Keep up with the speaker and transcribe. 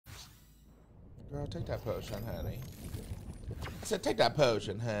Girl, take that potion, honey. I said, take that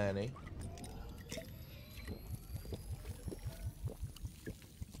potion, honey.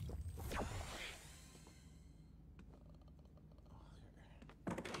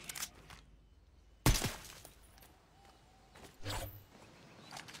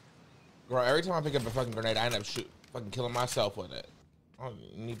 Girl, every time I pick up a fucking grenade, I end up fucking killing myself with it. I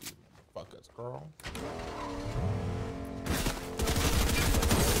don't need to fuck us, girl.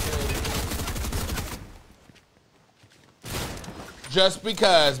 Just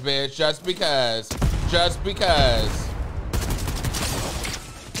because, bitch. Just because. Just because.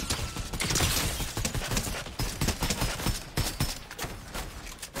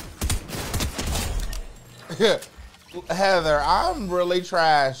 Heather, I'm really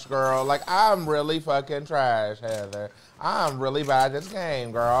trash, girl. Like, I'm really fucking trash, Heather. I'm really bad at this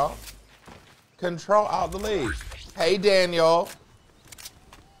game, girl. Control Alt Delete. Hey, Daniel.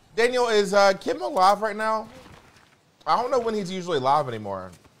 Daniel, is Kim live right now? I don't know when he's usually live anymore.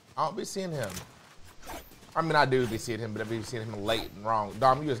 I don't be seeing him. I mean, I do be seeing him, but I be seeing him late and wrong.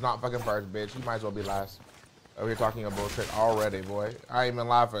 Dom, you is not fucking first, bitch. You might as well be last. Oh, you're talking a bullshit already, boy. I ain't been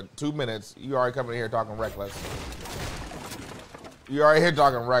live for 2 minutes. You already coming in here talking reckless. You already here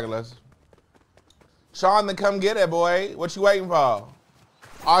talking reckless. Sean, then come get it, boy. What you waiting for?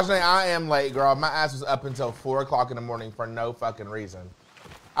 Ajane, I am late, girl. My ass was up until 4 o'clock in the morning for no fucking reason.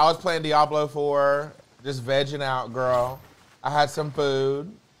 I was playing Diablo 4, just vegging out, girl. I had some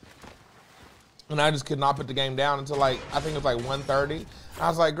food. And I just could not put the game down until like, I think it was like 1:30. I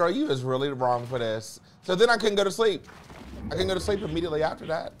was like, girl, you is really wrong for this. So then I couldn't go to sleep. I couldn't go to sleep immediately after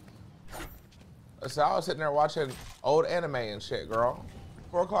that. So I was sitting there watching old anime and shit, girl.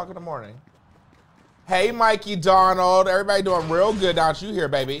 4 o'clock in the morning. Hey, Mikey Donald. Everybody doing real good. Not you here,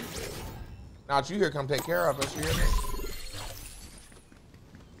 baby. Not you here. Come take care of us. You hear me?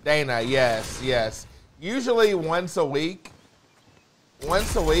 Dana, yes, yes. Usually once a week,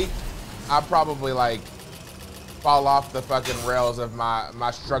 I probably like fall off the fucking rails of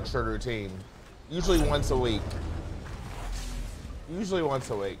my structured routine. Usually once a week. Usually once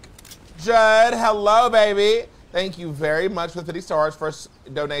a week. Judd, hello, baby. Thank you very much for 50 stars for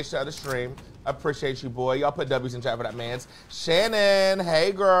donation to the stream. Appreciate you, boy. Y'all put W's in chat for that, mans. Shannon,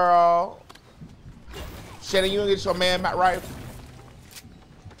 hey, girl. Shannon, you gonna get your man back right?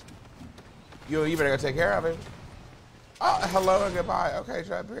 You better go take care of him. Oh, hello and goodbye. Okay,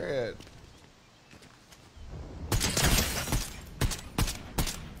 Judd, period.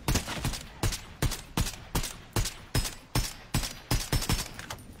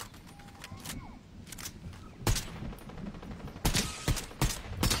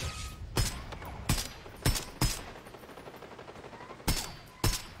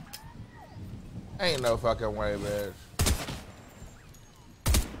 Ain't no fucking way, bitch.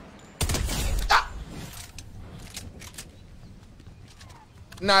 Ah!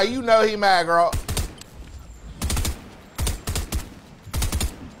 Now you know he mad, girl.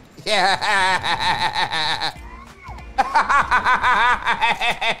 Yeah.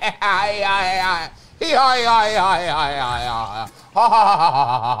 You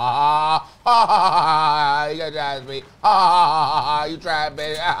got trash me. You trash,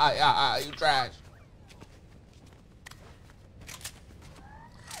 bitch. You trash.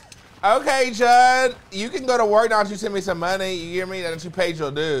 Okay, Judd, you can go to work now that you send me some money. You hear me? That you paid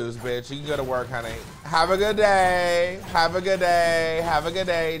your dues, bitch. You can go to work, honey. Have a good day. Have a good day. Have a good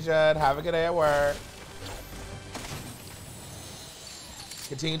day, Judd. Have a good day at work.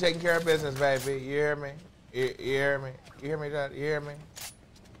 Continue taking care of business, baby. You hear me? You hear me? You hear me, Judd? You hear me?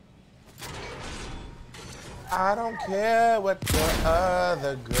 I don't care what the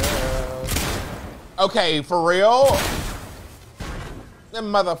other girls. Okay, for real? Them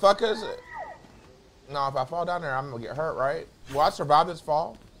motherfuckers. No, if I fall down there, I'm gonna get hurt, right? Will I survive this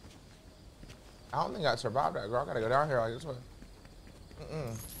fall? I don't think I survived that, girl. I gotta go down here like this way.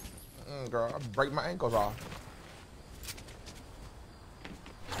 Girl, I'll break my ankles off.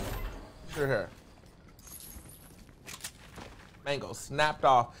 Sure here. Mango snapped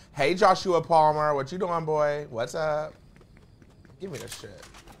off. Hey, Joshua Palmer, what you doing, boy? What's up? Give me this shit.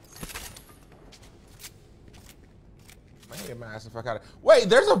 I get my ass the fuck out of. Wait,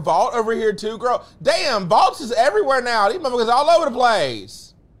 there's a vault over here too, girl. Damn, vaults is everywhere now. These motherfuckers all over the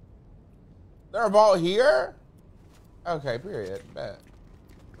place. There a vault here? Okay, period. Bet.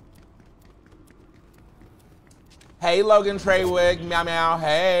 Hey, Logan Treywig, meow meow.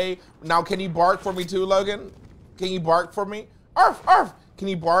 Hey, now can you bark for me too, Logan? Can you bark for me? Arf, arf. Can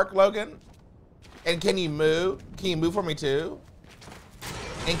you bark, Logan? And can you moo? Can you move for me too?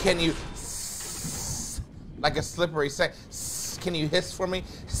 And can you, like a slippery say, can you hiss for me?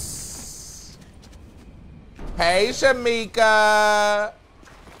 Hey, Shamika.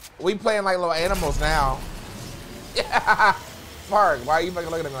 We playing like little animals now. Yeah. Mark, why are you fucking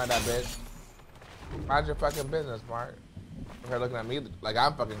looking at me like that, bitch? Mind your fucking business, Mark. You're looking at me like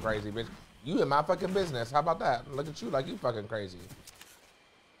I'm fucking crazy, bitch. You in my fucking business. How about that? Look at you like you fucking crazy.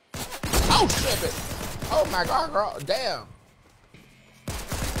 Oh, shit, bitch. Oh, my God, girl. Damn.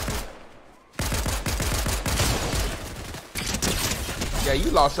 Yeah,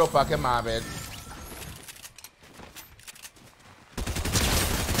 you lost your fucking mind, bitch.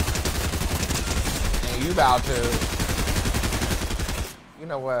 And you about to. You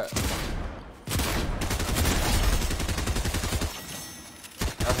know what?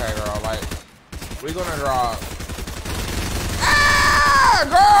 Okay, girl, like, we gonna draw. Ah,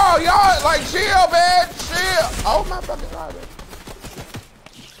 girl, y'all, like, chill, bitch, chill. Oh, my fucking God, bitch.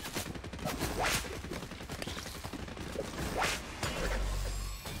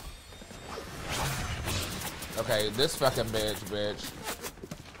 Okay, this fucking bitch.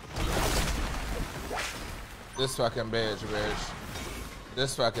 This fucking bitch.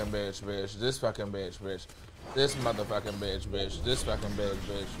 This fucking bitch. This fucking bitch. This motherfucking bitch. This fucking bitch.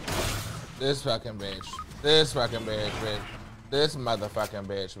 This fucking bitch. This fucking bitch. This motherfucking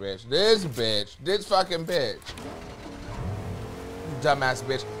bitch. This bitch. This fucking bitch. Dumbass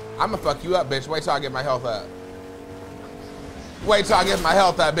bitch. I'ma fuck you up, bitch. Wait till I get my health up. Wait till I get my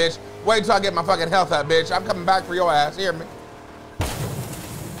health up, bitch. Wait till I get my fucking health up, bitch. I'm coming back for your ass. Hear me?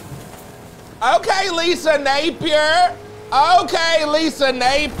 Okay, Lisa Napier. Okay, Lisa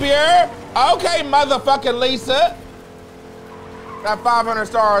Napier. Okay, motherfucking Lisa. Got 500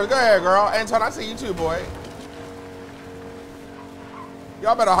 stars. Go ahead, girl. Anton, I see you too, boy.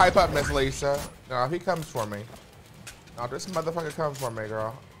 Y'all better hype up Miss Lisa. No, he comes for me. No, this motherfucker comes for me,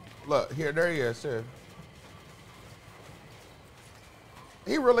 girl. Look, here, there he is, too.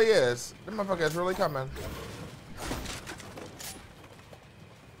 He really is. This motherfucker is really coming.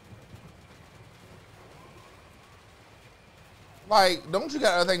 Like, don't you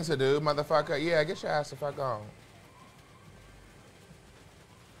got other things to do, motherfucker? Yeah, get your ass the fuck on.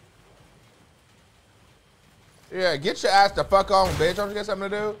 Yeah, get your ass the fuck on, bitch. Don't you got something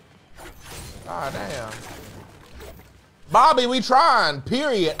to do? Ah, damn. Bobby, we trying,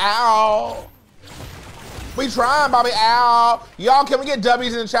 period. Ow. We trying, Bobby. Ow. Y'all, can we get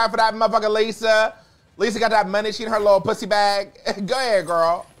W's in the chat for that motherfucker Lisa? Lisa got that money. She in her little pussy bag. Go ahead,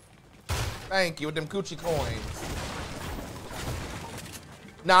 girl. Thank you, with them coochie coins.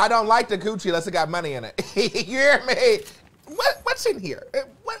 No, I don't like the coochie unless it got money in it. You hear me? What's in here?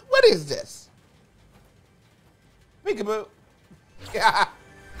 What is this? Peekaboo. Yeah.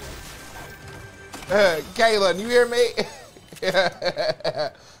 Kaylin, you hear me?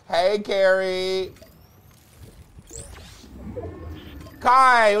 Hey, Carrie.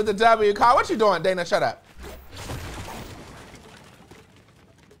 Kai with the W. Kai, what you doing? Dana, shut up.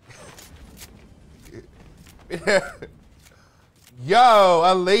 Yo,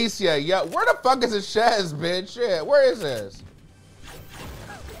 Alicia. Yo, where the fuck is this Shez, bitch? Shit, where is this?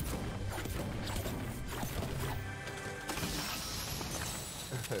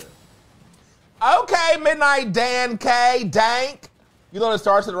 Okay, Midnight Dan K. Dank. You know the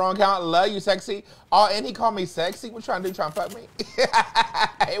stars to the wrong count. Love you, sexy. Oh, and he called me sexy. What you trying to do? Trying to fuck me?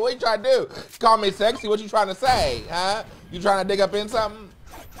 Hey, what you trying to do? Call me sexy. What you trying to say? Huh? You trying to dig up in something?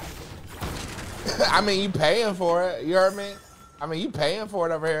 I mean, you paying for it. You heard me? I mean, you paying for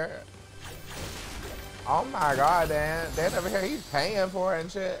it over here. Oh my God, Dan. Dan over here, he's paying for it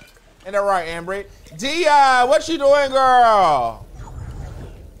and shit. Ain't that right, Ambry? Dia, what you doing, girl?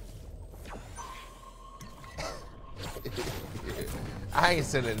 I ain't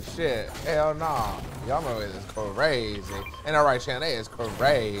sending shit. Hell no. Y'all know it is crazy. And all right, Shannon, it's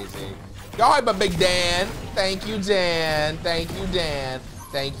crazy. Y'all hype up Big Dan. Thank you, Dan. Thank you, Dan.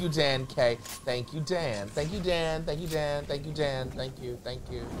 Thank you, Dan K. Thank you, Dan. Thank you, Dan. Thank you, Dan. Thank you, Dan. Thank you. Thank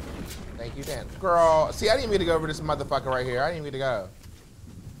you. Thank you, Dan. Girl, see, I didn't mean to go over this motherfucker right here. I didn't mean to go.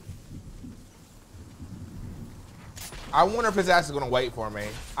 I wonder if his ass is gonna wait for me.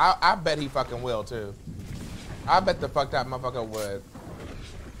 I bet he fucking will, too. I bet the fuck that motherfucker would.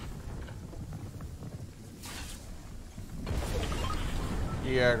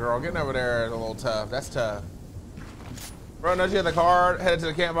 Yeah, girl, getting over there is a little tough. That's tough. Bro, don't you have the card? Headed to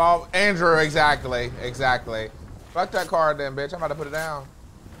the camp ball? Andrew, exactly. Exactly. Fuck that card then, bitch. I'm about to put it down.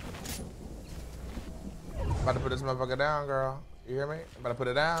 I'm about to put this motherfucker down, girl. You hear me? I'm about to put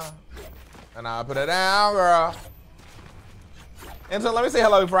it down. And I'll put it down, girl. And so let me say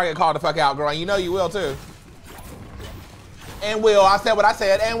hello before I get called the fuck out, girl. And you know you will, too. And will. I said what I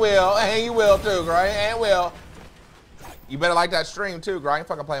said. And will. And you will, too, girl. And will. You better like that stream, too, girl. I ain't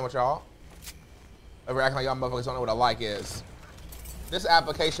fucking playing with y'all. Over acting like y'all motherfuckers don't know what a like is. This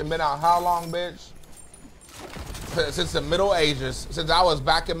application been out how long, bitch? Since the Middle Ages. Since I was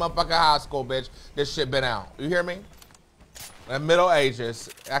back in motherfucking high school, bitch. This shit been out. You hear me? The Middle Ages.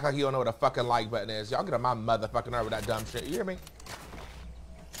 Act like you don't know what a fucking like button is. Y'all get on my motherfucking nerve with that dumb shit. You hear me?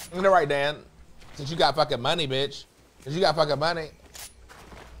 You know right, Dan. Since you got fucking money, bitch. Since you got fucking money.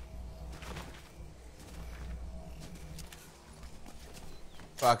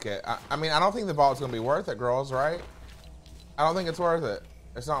 Fuck it. I mean, I don't think the vault's gonna be worth it, girls, right? I don't think it's worth it.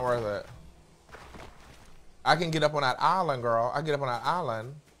 It's not worth it. I can get up on that island, girl. I can get up on that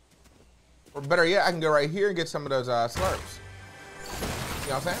island. Or better yet, I can go right here and get some of those slurps. You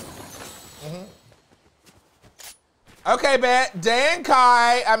know what I'm saying? Okay, bet. Dan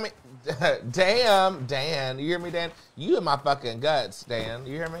Kai. I mean, damn, Dan. You hear me, Dan? You in my fucking guts, Dan.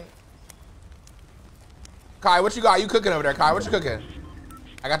 You hear me? Kai, what you got? You cooking over there, Kai? What you cooking?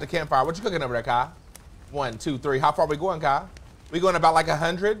 I got the campfire. What you cooking over there, Kai? 1, 2, 3. How far we going, Kai? We going about like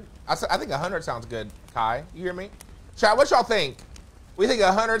 100? I think 100 sounds good, Kai. You hear me? Chat, what y'all think? We think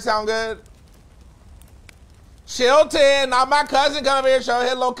 100 sound good? Chilton, now my cousin come over here, show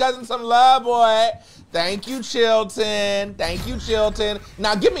his little cousin some love, boy. Thank you, Chilton. Thank you, Chilton.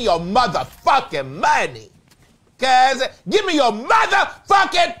 Now give me your motherfucking money. Cuz, give me your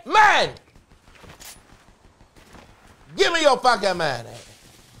motherfucking money. Give me your fucking money.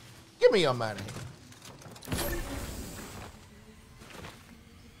 Give me your money.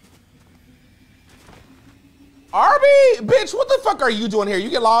 Arby, bitch, what the fuck are you doing here? You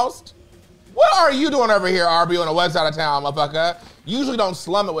get lost? What are you doing over here, Arby, on the west side of town, motherfucker? You usually don't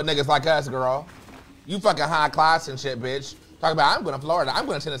slum it with niggas like us, girl. You fucking high class and shit, bitch. Talk about, I'm going to Florida. I'm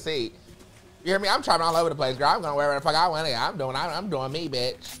going to Tennessee. You hear me? I'm traveling all over the place, girl. I'm going wherever the fuck I want to. I'm doing me,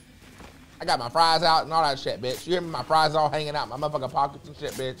 bitch. I got my fries out and all that shit, bitch. You hear me? My fries all hanging out my motherfucking pockets and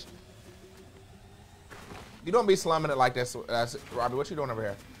shit, bitch. You don't be slumming it like this, Robbie. What you doing over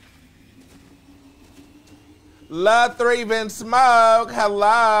here? Love 3 Vince Smoke.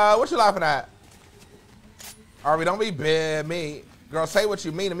 Hello. What you laughing at? Robbie, don't be big me. Girl, say what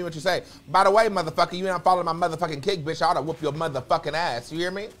you mean and mean what you say. By the way, motherfucker, you ain't following my motherfucking kick, bitch. I ought to whoop your motherfucking ass. You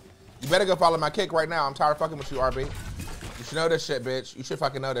hear me? You better go follow my kick right now. I'm tired of fucking with you, RB. You should know this shit, bitch. You should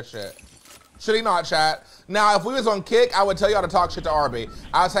fucking know this shit. Should he not, chat? Now, if we was on kick, I would tell y'all to talk shit to RB.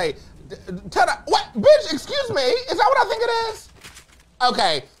 I would say, tell that, what? Bitch, excuse me? Is that what I think it is?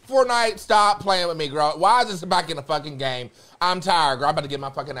 Okay, Fortnite, stop playing with me, girl. Why is this back in the fucking game? I'm tired, girl. I'm about to get my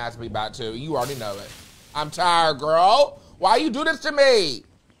fucking ass beat back, too. You already know it. I'm tired, girl. Why you do this to me?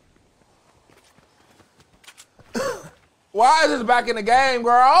 Why is this back in the game,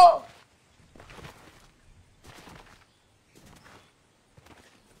 girl?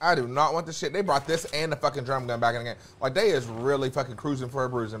 I do not want this shit. They brought this and the fucking drum gun back in the game. Like, they is really fucking cruising for a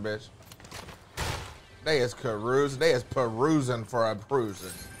bruising, bitch. They is carousing. They is perusing for a bruising.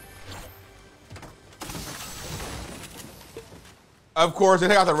 Of course, they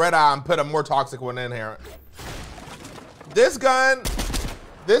take out the red eye and put a more toxic one in here. This gun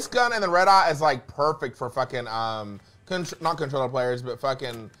and the red eye is like perfect for fucking, not controller players, but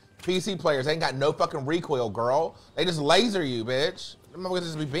fucking PC players. They ain't got no fucking recoil, girl. They just laser you, bitch. Them motherfuckers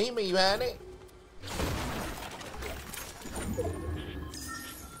just be beaming you, honey.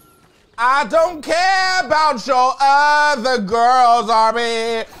 I don't care about your other girls,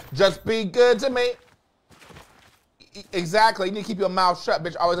 Arby. Just be good to me. Exactly. You need to keep your mouth shut,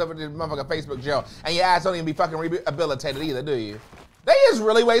 bitch. Always over the motherfucking Facebook jail. And your ass don't even be fucking rehabilitated either, do you? They just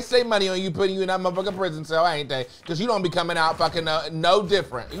really wasting money on you, putting you in that motherfucking prison cell, ain't they? Because you don't be coming out fucking no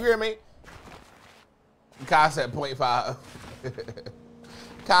different. You hear me? Kai said 0.5.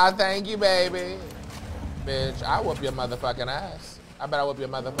 Kai, thank you, baby. Bitch, I whoop your motherfucking ass. I bet I whoop your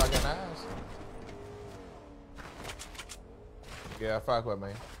motherfucking ass. Yeah, fuck with me.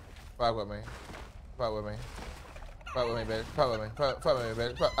 Fuck with me. Fuck with me. Fuck with me, bitch. Fuck with me. Fuck with me,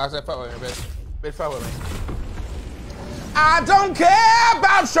 bitch. I said fuck with me, bitch. Bitch, fuck with me. I don't care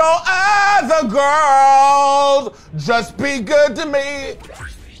about your other girls. Just be good to me.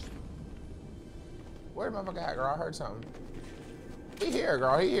 Where the motherfucker at, girl? I heard something. He here,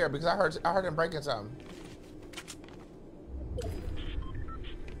 girl. He here because I heard him breaking something.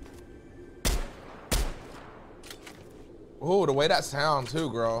 Ooh, the way that sounds too,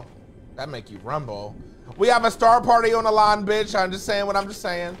 girl. That make you rumble. We have a star party on the line, bitch. I'm just saying what I'm just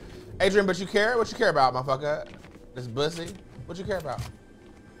saying. Adrian, but you care? What you care about, motherfucker? This pussy? What you care about?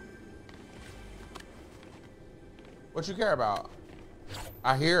 What you care about?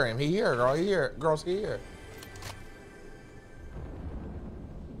 I hear him. He here, girl. He here. Girls, he here.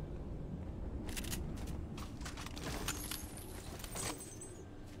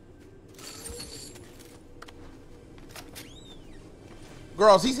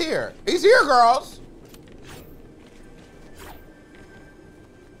 Girls, he's here. He's here, girls.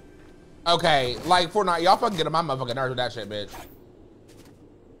 Okay, like Fortnite, y'all fucking get on my motherfucking nerves with that shit, bitch.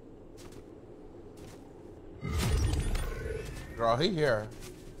 Girl, he here.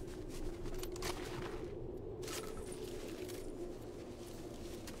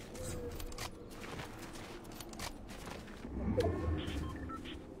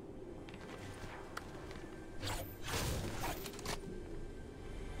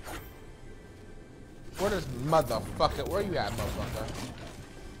 Where this motherfucker? Where you at, motherfucker?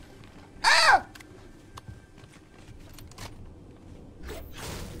 Ah!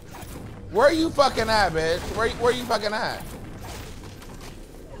 Where you fucking at, bitch? Where you fucking at?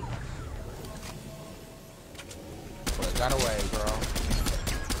 Got away, girl.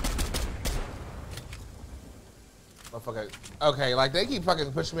 Motherfucker. Okay, like they keep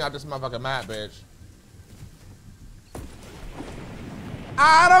fucking pushing me out this motherfucking map, bitch.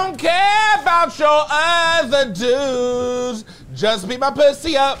 I don't care about your other dudes. Just beat my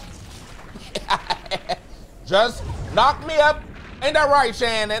pussy up. Just knock me up. Ain't that right,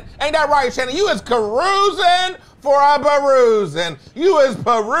 Shannon? Ain't that right, Shannon? You is carousing for a perusing. You is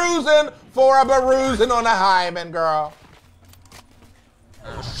perusing for a perusing on the hymen, girl.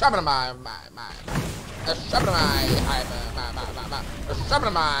 Shoving my shoving my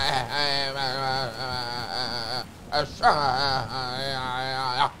shoving my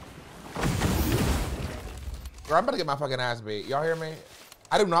girl, I'm about to get my fucking ass beat. Y'all hear me?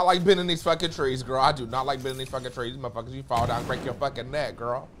 I do not like being in these fucking trees, girl. I do not like being in these fucking trees. Motherfuckers, you fall down and break your fucking neck,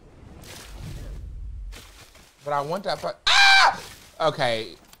 girl. But I want that fuck. Ah!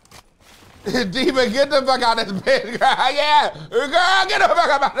 Okay. Demon, get the fuck out of this bed, girl. Yeah. Girl, get the fuck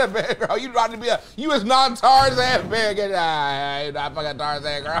out of this bed, girl. You about to be you is not Tarzan, bitch. You not fucking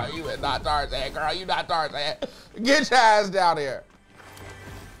Tarzan, girl. You is not Tarzan, girl. You not Tarzan. Get your ass down here.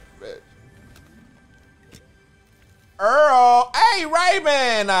 Bitch. Earl. Hey,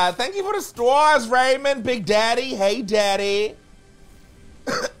 Raymond. Thank you for the stars, Raymond. Big Daddy. Hey, Daddy.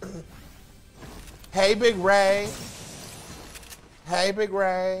 Hey, Big Ray. Hey, Big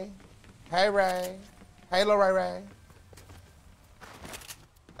Ray. Hey, Ray. Hey, little Ray Ray.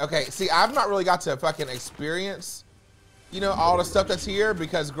 Okay, see, I've not really got to fucking experience, you know, all the stuff that's here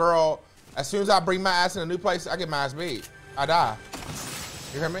because, girl, as soon as I bring my ass in a new place, I get my ass beat. I die.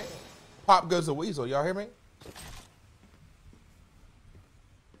 You hear me? Pop goes the weasel. Y'all hear me?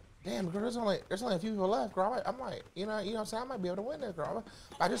 Damn, girl, there's only a few people left, girl. I might, you know what I'm saying? I might be able to win this, girl.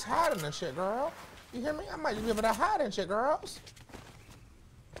 By just hiding and shit, girl. You hear me? I might just be able to hide and shit, girls.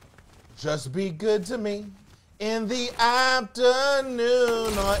 Just be good to me in the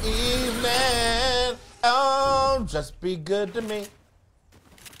afternoon or evening. Oh, just be good to me.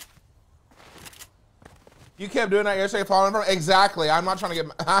 You kept doing that yesterday, falling from exactly. I'm not trying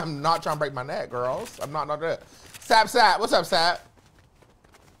to break my neck, girls. I'm not doing it. Sap, what's up, Sap?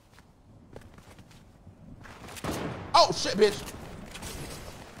 Oh shit, bitch.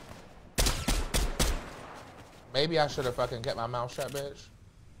 Maybe I should have fucking kept my mouth shut, bitch.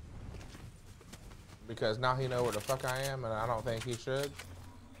 Because now he know where the fuck I am, and I don't think he should.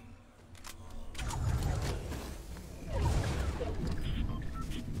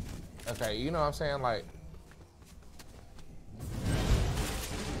 Okay, you know what I'm saying? Like,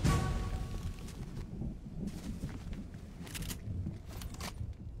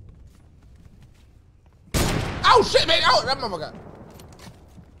 oh shit, man! Oh, that motherfucker.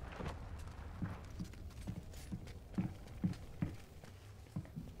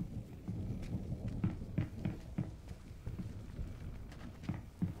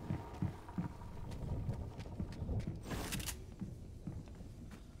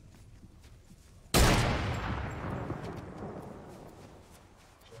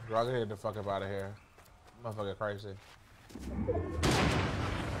 Bro, get the fuck up out of here. Motherfucker crazy.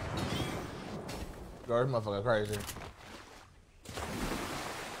 Bro, this motherfucker crazy.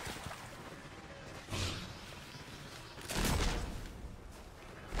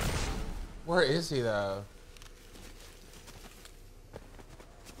 Where is he though?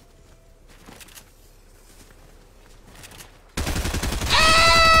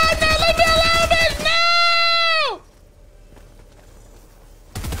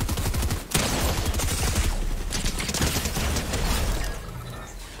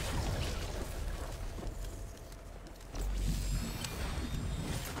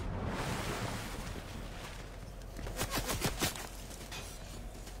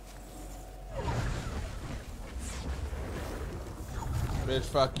 Bitch,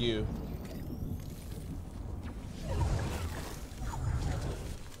 fuck you.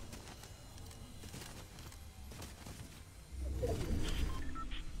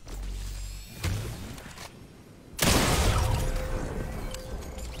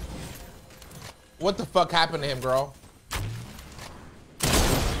 What the fuck happened to him, girl?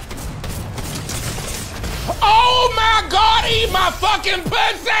 Oh my God, eat my fucking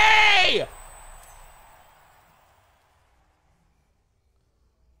pussy!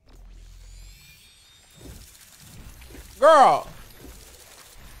 Girl,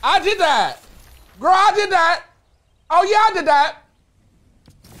 I did that. Girl, I did that. Oh yeah, I did that.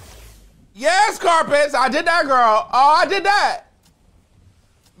 Yes, Carpets, I did that, girl. Oh, I did that.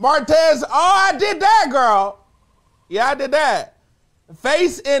 Martez, oh, I did that, girl. Yeah, I did that.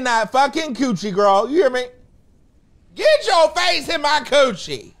 Face in that fucking coochie, girl. You hear me? Get your face in my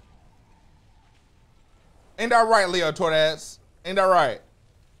coochie. Ain't that right, Leo Torres? Ain't that right?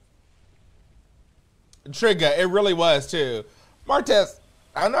 Trigger, it really was too. Martez,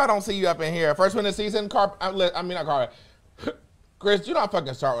 I know I don't see you up in here. First win of the season, not Carp. Chris, do not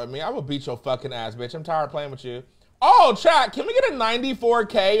fucking start with me. I will beat your fucking ass, bitch. I'm tired of playing with you. Oh, chat, can we get a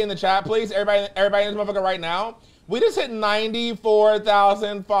 94K in the chat, please? Everybody in this motherfucker right now. We just hit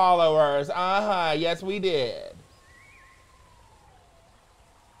 94,000 followers. Yes, we did.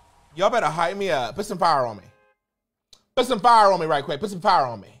 Y'all better hype me up. Put some fire on me. Put some fire on me right quick. Put some fire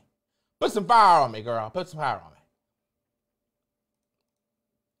on me. Put some fire on me, girl. Put some fire on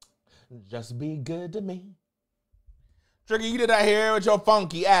me. Just be good to me. Trigger, you did that here with your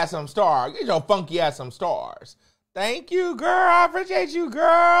funky ass some stars. Get your funky ass some stars. Thank you, girl. I appreciate you,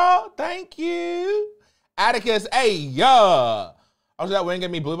 girl. Thank you. Atticus, hey, yeah. Oh, so that wouldn't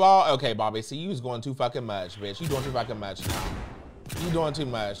get me blue ball? Okay, Bobby, see, you was going too fucking much, bitch. You doing too fucking much now. You doing too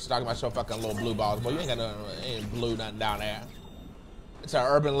much. Talking about your fucking little blue balls. Boy, you ain't got nothing, ain't blue nothing down there. It's an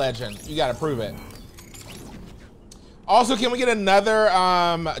urban legend. You gotta prove it. Also, can we get another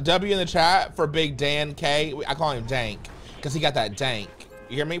W in the chat for Big Dan K? I call him Dank, because he got that dank.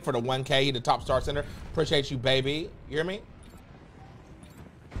 You hear me? For the 1K, he the top star center. Appreciate you, baby. You hear me?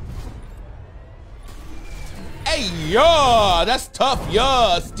 Hey, yeah, that's tough,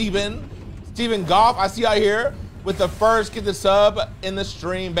 yeah, Steven. Steven Goff, I see you out here with the first get the sub in the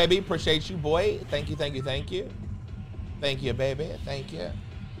stream, baby. Appreciate you, boy. Thank you, thank you, thank you. Thank you, baby. Thank you.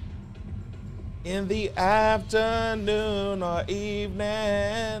 In the afternoon or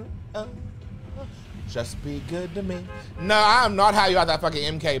evening, just be good to me. No, I'm not happy about that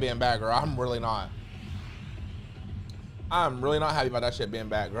fucking MK being back, girl. I'm really not. I'm really not happy about that shit being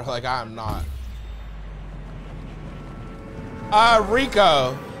back, girl. Like, I'm not.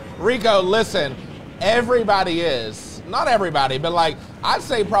 Rico, listen. Everybody is. Not everybody, but like, I'd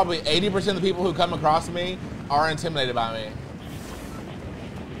say probably 80% of the people who come across me are intimidated by me.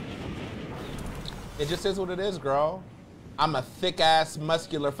 It just is what it is, girl. I'm a thick-ass,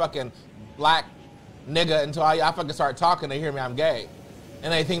 muscular, fucking black nigga until I fucking start talking. They hear me, I'm gay.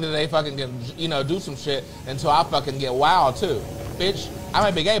 And they think that they fucking can, you know, do some shit until I fucking get wild, too. Bitch, I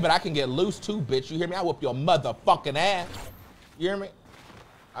might be gay, but I can get loose, too, bitch. You hear me? I whoop your motherfucking ass. You hear me?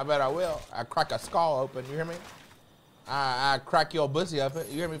 I bet I will. I crack a skull open. You hear me? I crack your pussy open.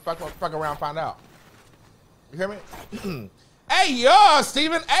 You hear me? Fuck around, find out. You hear me? Hey, yeah,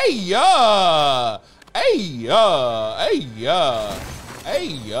 Steven. Hey, yeah. Hey, yeah. Hey, yeah. Hey,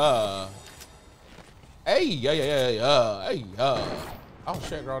 yeah. Hey, yeah, yeah, yeah. Hey, yeah. Oh,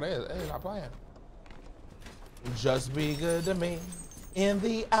 shit, girl. They not playing. Just be good to me in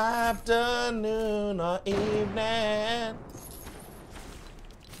the afternoon or evening.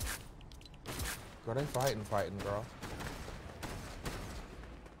 Girl, they fighting, girl.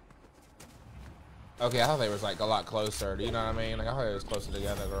 Okay, I thought they was like a lot closer. Do you know what I mean? Like, I thought they was closer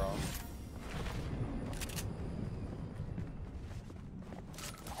together, girl.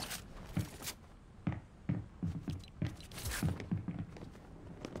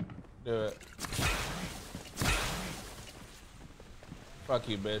 Do it. Fuck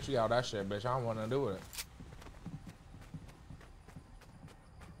you, bitch. You out that shit, bitch. I don't want to do it.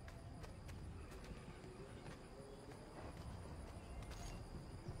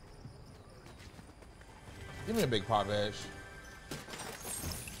 Give me a big pot, bitch.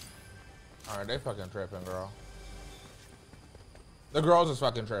 Alright, they fucking tripping, girl. The girls is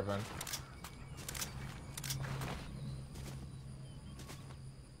fucking tripping.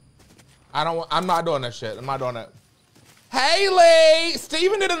 I'm not doing that shit. I'm not doing it. Haley!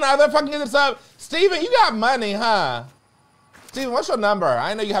 Steven did another fucking get this up. Steven, you got money, huh? Steven, what's your number? I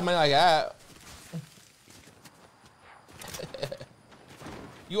didn't know you had money like that.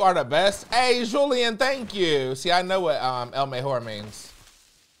 You are the best. Hey, Julian, thank you. See, I know what El Mejor means.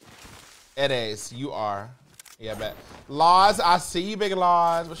 It is. You are. Yeah, bet. Laws, I see you, Big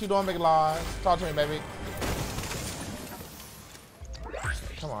Laws. What you doing, Big Laws? Talk to me, baby.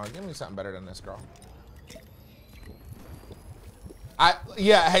 Come on, give me something better than this, girl.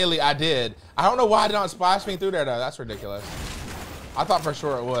 Yeah, Haley, I did. I don't know why it don't splash me through there though. That's ridiculous. I thought for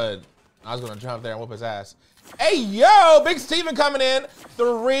sure it would. I was gonna jump there and whoop his ass. Hey, yo, Big Steven coming in.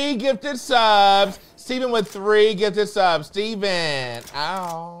 3 gifted subs. Steven with 3 gifted subs. Steven,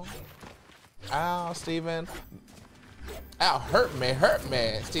 ow. Ow, Steven. Ow, hurt me,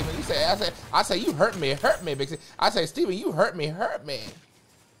 Steven. You say, I say you hurt me, Big Steven. I say, Steven, you hurt me. You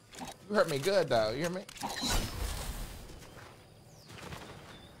hurt me good though, you hear me?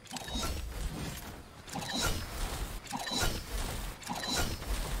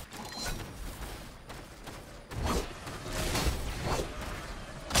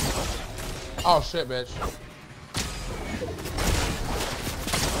 Oh shit, bitch.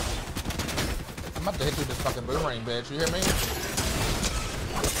 I'm about to hit you with this fucking boomerang, bitch. You hear me?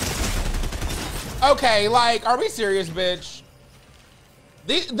 Okay, like, are we serious, bitch?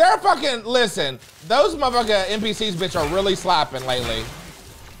 They're fucking, listen, those motherfucking NPCs, bitch, are really slapping lately.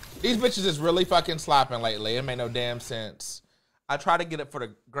 These bitches is really fucking slapping lately. It made no damn sense. I try to get it for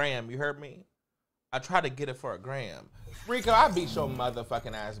the gram, you heard me? I try to get it for a gram. Rico, I beat your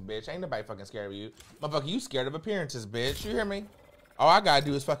motherfucking ass, bitch. Ain't nobody fucking scared of you. Motherfucker, you scared of appearances, bitch. You hear me? All I gotta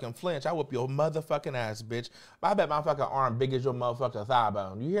do is fucking flinch. I whoop your motherfucking ass, bitch. I bet my fucking arm big as your motherfucking thigh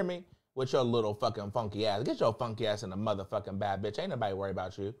bone. You hear me? With your little fucking funky ass. Get your funky ass in the motherfucking bad, bitch. Ain't nobody worried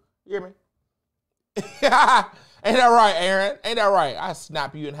about you. You hear me? Ain't that right, Aaron? Ain't that right? I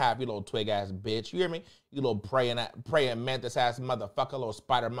snap you in half, you little twig ass bitch. You hear me? You little praying mantis ass motherfucker, little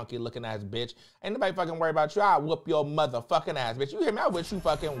spider monkey looking ass bitch. Ain't nobody fucking worried about you. I whoop your motherfucking ass, bitch. You hear me? I wish you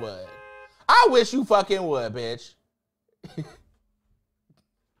fucking would. I wish you fucking would, bitch.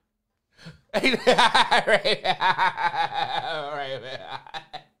 Ain't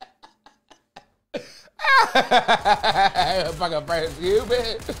fucking praise you,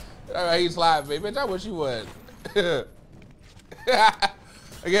 bitch. He slapped me, bitch. I wish you would.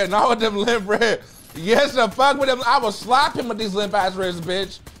 Again, not with them limp wrists. Yes, the fuck with them. I will slap him with these limp ass wrists,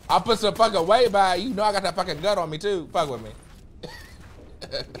 bitch. I'll put some fucking weight by it. You know I got that fucking gut on me too. Fuck with me.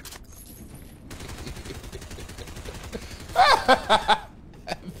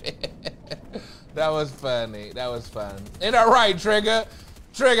 That was funny. That was fun. Ain't that right, Trigger?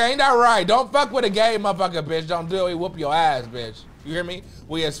 Trigger, ain't that right? Don't fuck with a gay motherfucker, bitch. Don't do it. We whoop your ass, bitch. You hear me?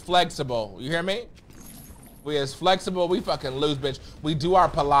 We is flexible. You hear me? We is flexible. We fucking lose, bitch. We do our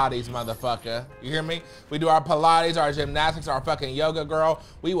Pilates, motherfucker. You hear me? We do our Pilates, our gymnastics, our fucking yoga, girl.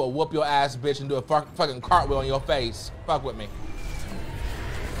 We will whoop your ass, bitch, and do a fucking cartwheel on your face. Fuck with me.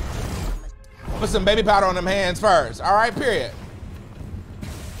 Put some baby powder on them hands first. All right, period.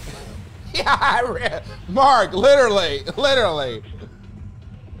 Yeah, Mark, literally. Think about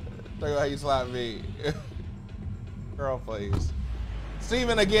how you slap me. Girl, please.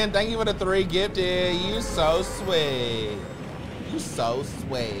 Steven, again, thank you for the 3 gifted. You so sweet. You so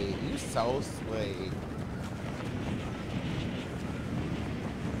sweet. You so sweet.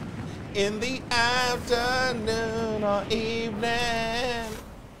 In the afternoon or evening,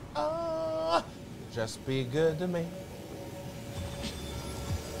 oh, just be good to me.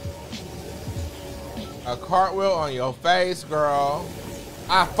 A cartwheel on your face, girl.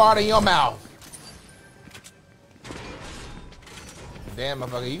 I fart in your mouth. Damn,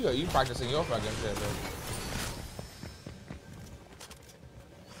 motherfucker, you practicing your fucking shit, bitch.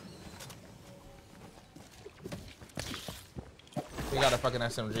 You got a fucking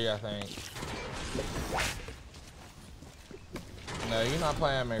SMG, I think. No, you're not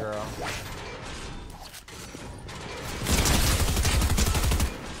playing me, girl.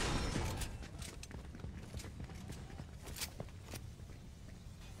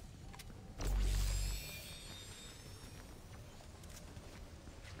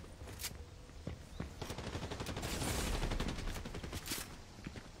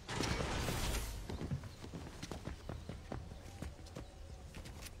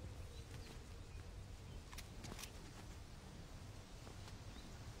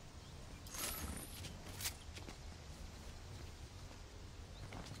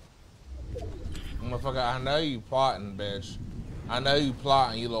 Motherfucker, I know you plotting, bitch. I know you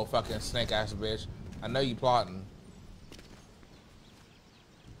plotting, you little fucking snake ass bitch. I know you plotting.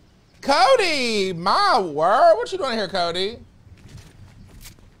 Cody, my word. What you doing here, Cody?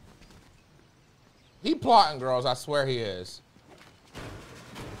 He plotting, girls. I swear he is.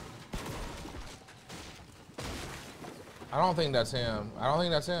 I don't think that's him. I don't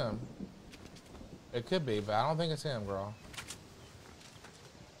think that's him. It could be, but I don't think it's him, girl.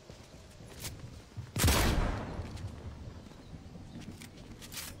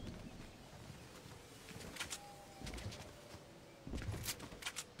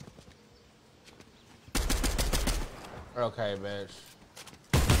 Okay, bitch.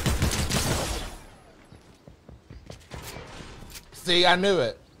 See, I knew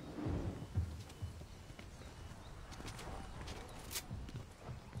it.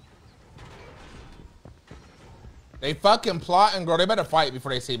 They fucking plotting, girl. They better fight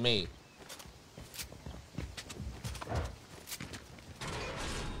before they see me.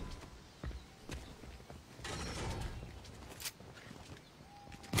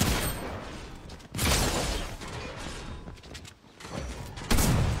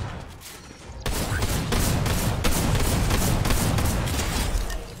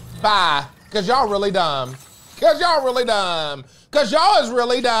 Bye. Cause y'all really dumb. Cause y'all really dumb. Cause y'all is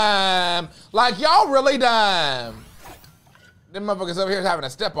really dumb. Like y'all really dumb. Them motherfuckers over here is having a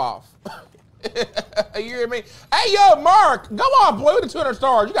step off. You hear me? Hey yo, Mark, go on, boy, with the 200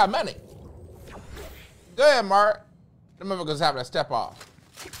 stars. You got money. Go ahead, Mark. Them motherfuckers having a step off.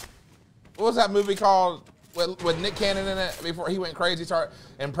 What was that movie called with Nick Cannon in it before he went crazy, started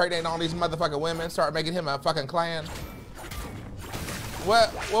impregnating all these motherfucking women, started making him a fucking clan?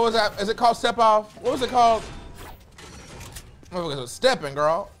 What was that? Is it called Step Off? What was it called? Motherfuckers was stepping,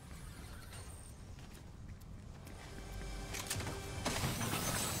 girl.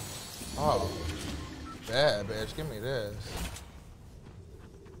 Oh, bad bitch. Give me this.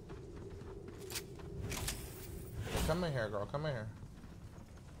 Come in here, girl. Come in here.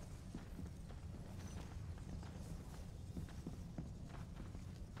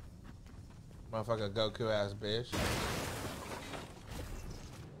 Motherfucker Goku ass bitch.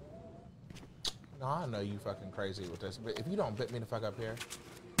 No, I know you fucking crazy with this, but if you don't bit me the fuck up here.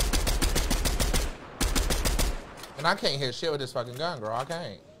 And I can't hit shit with this fucking gun, girl. I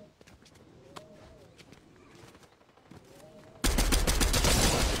can't.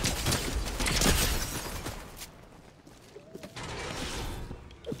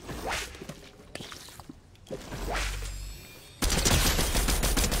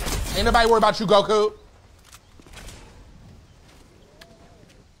 Ain't nobody worried about you, Goku.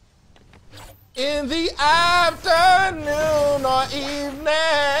 In the afternoon or evening,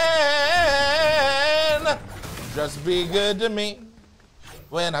 just be good to me.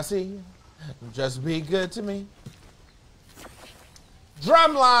 When I see you, just be good to me.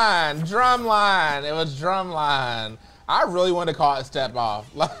 Drumline, drumline. It was drumline. I really wanted to call it Step Off.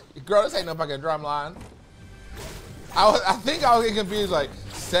 Like, girl, this ain't no fucking drumline. I think I was getting confused, like,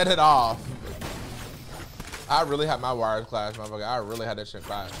 set it off. I really had my wires clashed, motherfucker. I really had that shit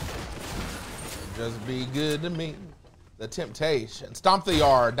clashed. Just be good to me. The Temptation. Stomp the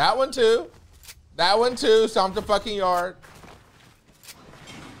Yard. That one too. That one too. Stomp the fucking yard.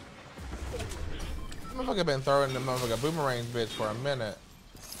 Motherfucker been throwing the motherfucker boomerangs bitch for a minute.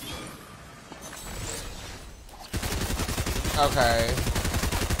 Okay.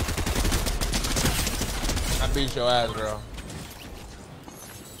 I beat your ass, girl.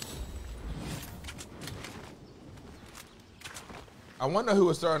 I wonder who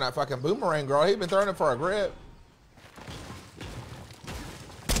was throwing that fucking boomerang, girl. He been throwing it for a grip.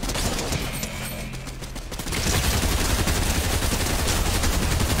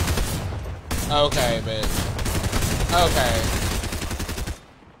 Okay, bitch. Okay.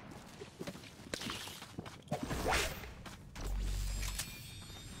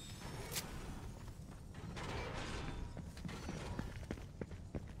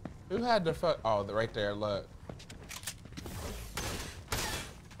 Who had the fuck? Oh, right there, look.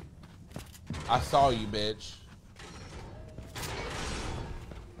 I saw you, bitch.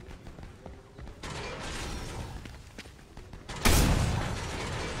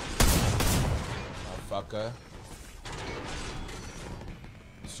 Motherfucker.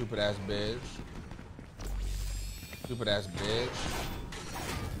 Stupid ass bitch. Stupid ass bitch.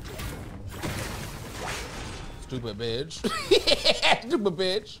 Stupid bitch. Stupid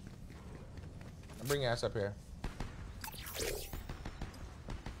bitch. Bring your ass up here.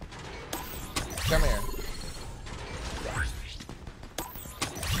 Come here.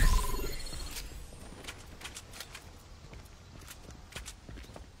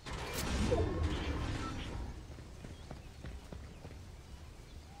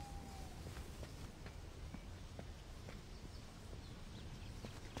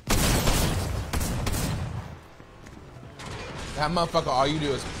 That motherfucker, all you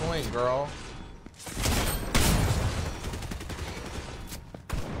do is point, girl.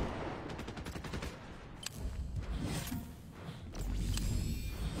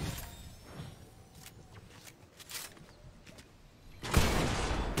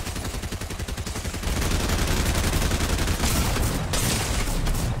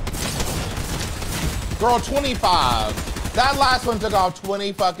 Girl, 25. That last one took off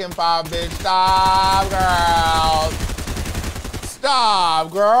 20 fucking 5, bitch. Stop, girls.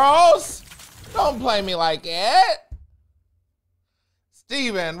 Stop, girls. Don't play me like it.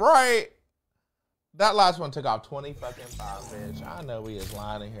 Steven, right? That last one took off 20 fucking 5, bitch. I know we is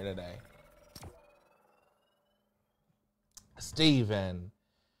lying in here today. Steven.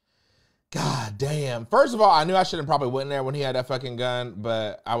 God damn. First of all, I knew I shouldn't probably went in there when he had that fucking gun,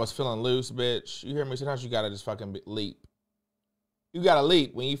 but I was feeling loose, bitch. You hear me? Sometimes you gotta just fucking leap. You gotta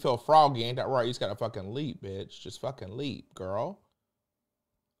leap. When you feel froggy, ain't that right? You just gotta fucking leap, bitch. Just fucking leap, girl.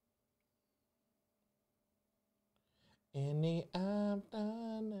 In the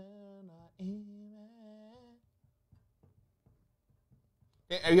afternoon,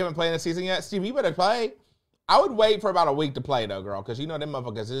 you haven't played this season yet? Steve, you better play. I would wait for about a week to play, though, girl, because you know them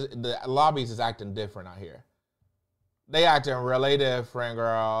motherfuckers, the lobbies is acting different out here. They acting really different,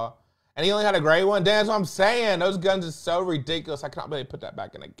 girl. And he only had a gray one. Damn, that's what I'm saying. Those guns are so ridiculous. I cannot believe put that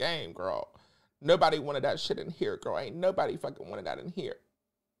back in the game, girl. Nobody wanted that shit in here, girl. Ain't nobody fucking wanted that in here.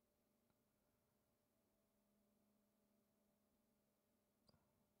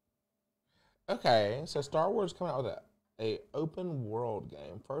 Okay, so Star Wars coming out with a open world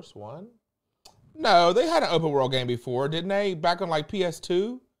game. First one? No, they had an open world game before, didn't they? Back on like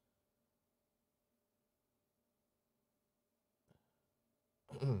PS2?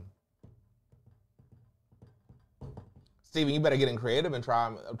 Steven, you better get in creative and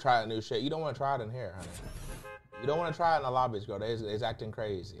try a new shit. You don't want to try it in here, honey. You don't want to try it in the lobbies, girl. They's acting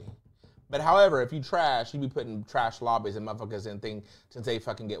crazy. But however, if you trash, you be putting trash lobbies and motherfuckers in thing since they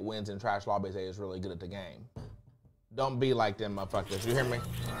fucking get wins in trash lobbies, they is really good at the game. Don't be like them motherfuckers, you hear me?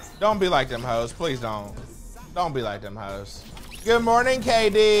 Don't be like them hoes, please don't. Don't be like them hoes. Good morning,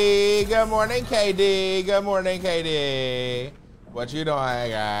 KD. Good morning, KD. Good morning, KD. What you doing,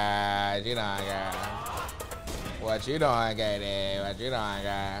 guys? You doing, girl? What you doing, KD? What you doing,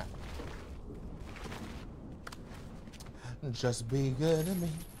 girl? Just be good to me.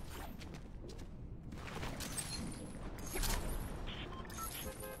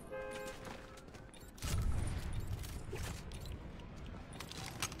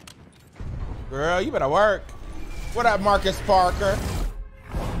 Girl, you better work. What up, Marcus Parker?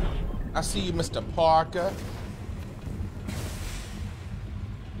 I see you, Mr. Parker.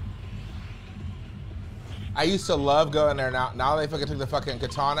 I used to love going there. Now they fucking took the fucking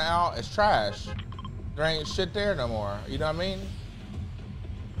katana out. It's trash. There ain't shit there no more. You know what I mean?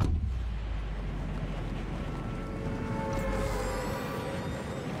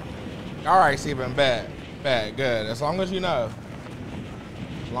 All right, Steven, bet. Bet, good. As long as you know.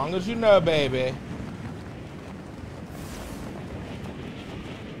 As long as you know, baby.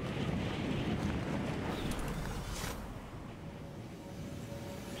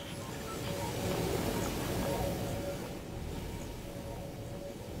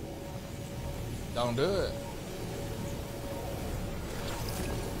 Don't do it.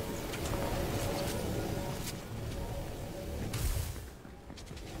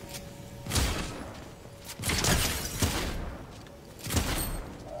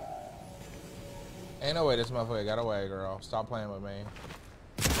 Ain't no way this motherfucker got away, girl. Stop playing with me.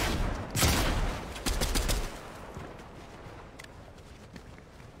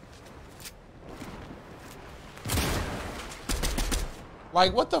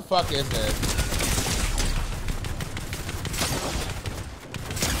 Like, what the fuck is this?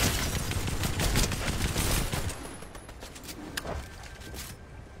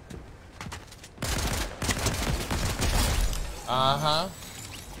 Uh-huh.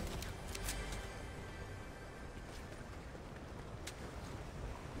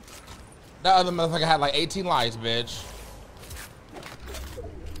 That other motherfucker had like 18 lives, bitch.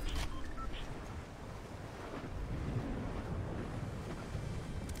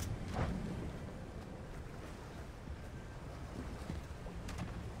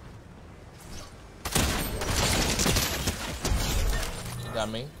 Got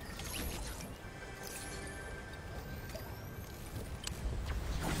me.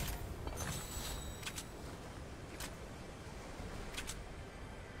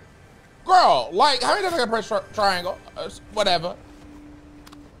 Girl, like, how many times I gotta press triangle? Whatever.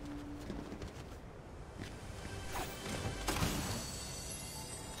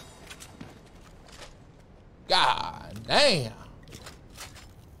 God damn.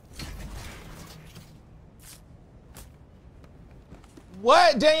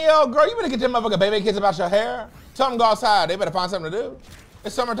 What, Danielle? Girl, you better get them motherfucking baby kids about your hair. Tell them to go outside. They better find something to do.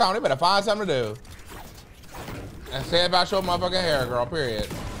 It's summertime. They better find something to do. And say about your motherfucking hair, girl, period.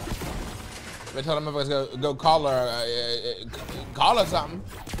 They tell them motherfuckers go call her something.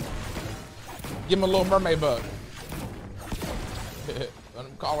 Give him a Little Mermaid book. Let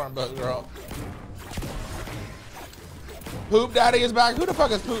him call her a book, girl. Poop Daddy is back. Who the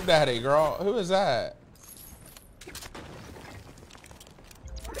fuck is Poop Daddy, girl? Who is that?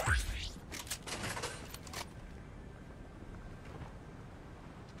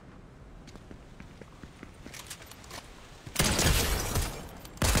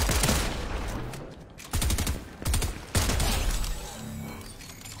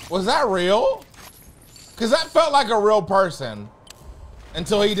 Was that real? Cause that felt like a real person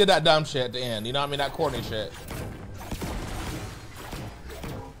until he did that dumb shit at the end. You know what I mean? That corny shit.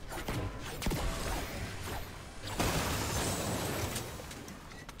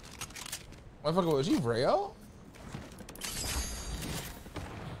 Motherfucker, was you real?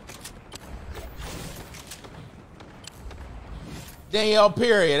 Danielle,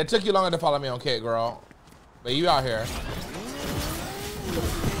 period. It took you longer to follow me on Kick, girl. But you out here.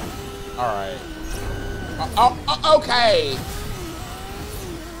 All right. Okay.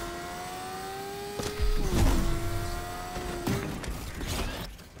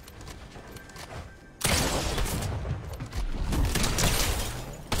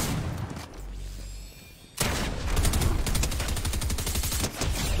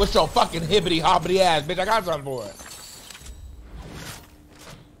 What's your fucking hibbity hobbity ass, bitch? I got something for it.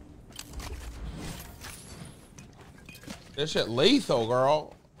 This shit lethal,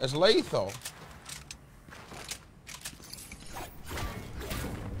 girl. It's lethal.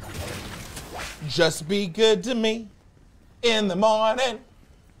 Just be good to me in the morning.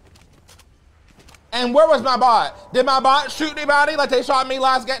 And where was my bot? Did my bot shoot anybody like they shot me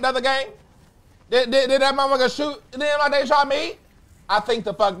last game, the other game? Did that motherfucker shoot them like they shot me? I think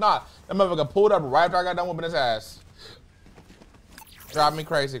the fuck not. That motherfucker pulled up right after I got done whooping his ass. Drive me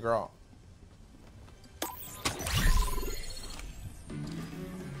crazy, girl.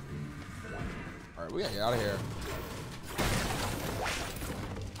 All right, we gotta get out of here.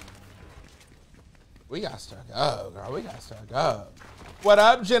 We got to go, girl. We got to go. What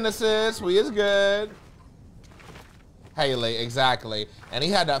up, Genesis? We is good. Haley, exactly. And he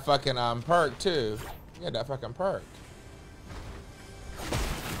had that fucking perk too. He had that fucking perk.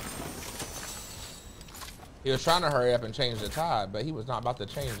 He was trying to hurry up and change the tide, but he was not about to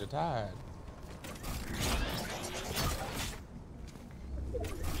change the tide.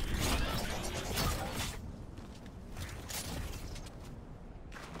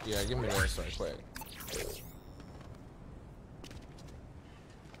 Yeah, give me this right quick.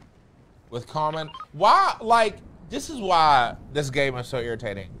 With common, why, like, this is why this game is so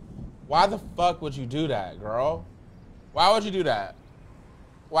irritating. Why the fuck would you do that, girl? Why would you do that?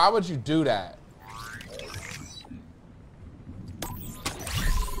 Why would you do that?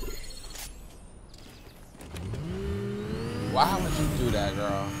 Why would you do that,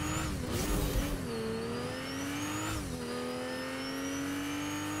 girl?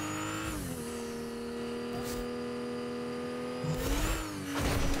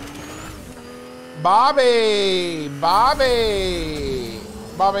 Bobby,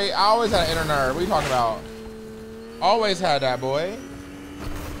 I always had an inner nerd. What are you talking about? Always had that, boy.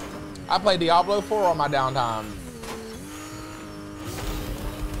 I play Diablo 4 on my downtime.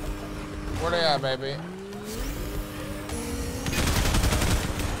 Where they at, baby?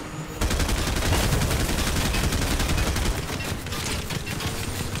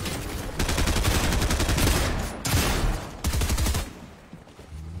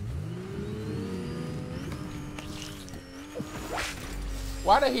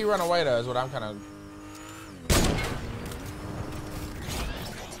 Why did he run away though is what I'm kind of...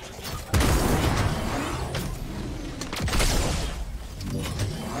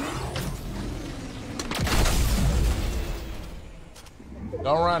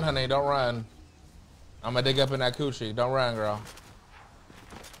 Don't run, honey, don't run. I'm gonna dig up in that coochie. Don't run, girl.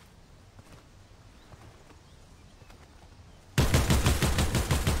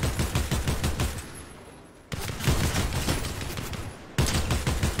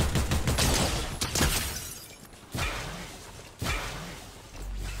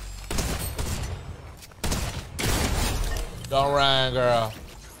 Don't run, girl.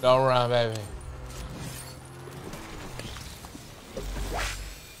 Don't run, baby.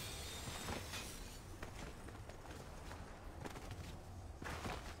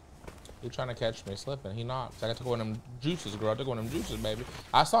 He trying to catch me slipping. He not. I took one of them juices, girl. I took one of them juices, baby.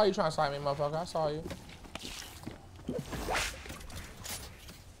 I saw you trying to snipe me, motherfucker. I saw you.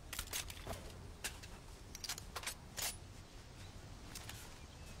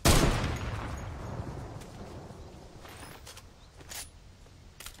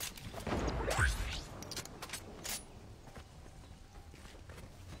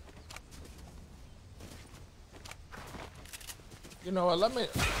 You know what, let me,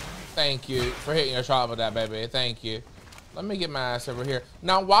 thank you for hitting your shot with that, baby, thank you. Let me get my ass over here.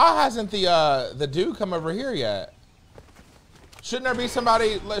 Now, why hasn't the dude come over here yet? Shouldn't there be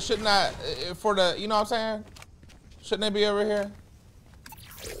somebody, shouldn't that, for the, you know what I'm saying? Shouldn't they be over here?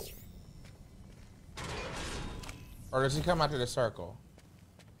 Or does he come out to the circle?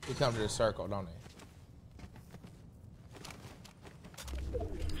 He comes to the circle, don't he?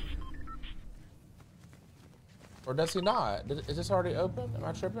 Or does he not? Is this already open? Am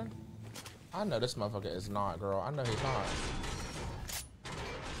I tripping? I know this motherfucker is not, girl. I know he's not.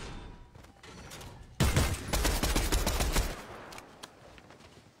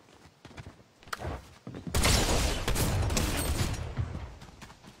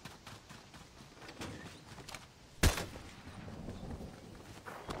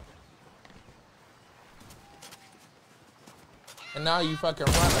 And now you fucking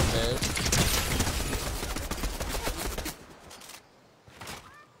running, bitch.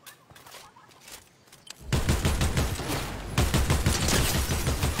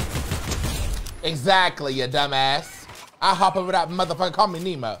 Exactly, you dumbass. I hop over that motherfucker. Call me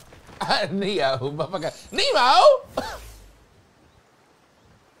Nemo. Neo, motherfucker. Nemo?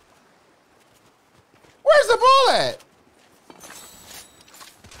 Where's the bullet?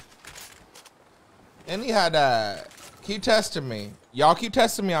 And he had keep testing me. Y'all keep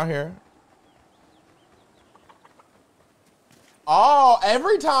testing me out here. Oh,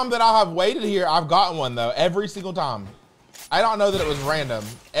 every time that I have waited here, I've gotten one though. Every single time. I don't know that it was random.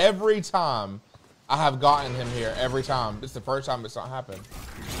 Every time I have gotten him here. Every time. This is the first time it's not happened.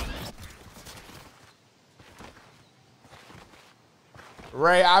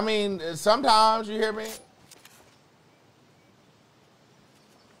 Ray, I mean, sometimes you hear me.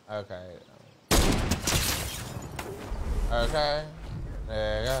 Okay. Okay,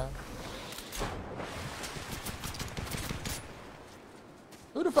 there you go.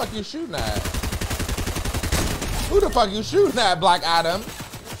 Who the fuck you shooting at? Who the fuck you shooting at, Black Adam?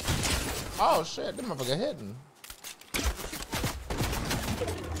 Oh shit, this motherfucker hitting.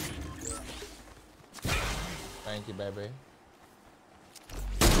 Thank you, baby.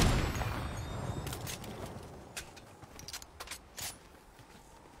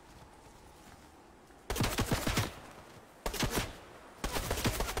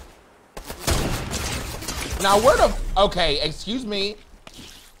 Now where the, okay, excuse me.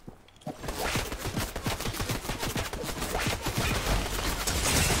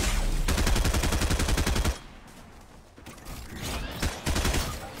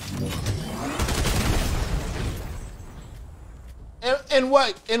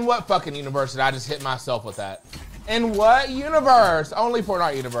 In what fucking universe did I just hit myself with that? In what universe? Only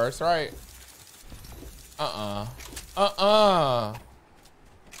Fortnite universe, right?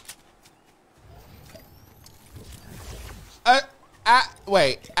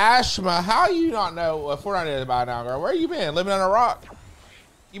 Wait, Ashma, how you not know what Fortnite is by now, girl? Where you been? Living on a rock?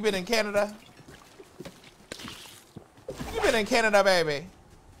 You been in Canada? You been in Canada, baby?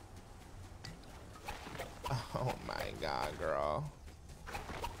 Oh my God, girl.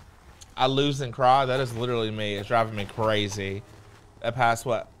 I lose and cry. That is literally me. It's driving me crazy. That past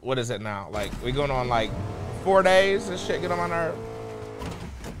what is it now? Like, we going on like 4 days? This shit get on my nerve.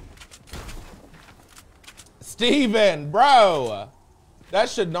 Steven, bro. That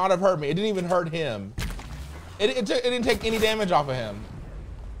should not have hurt me. It didn't even hurt him. It didn't take any damage off of him.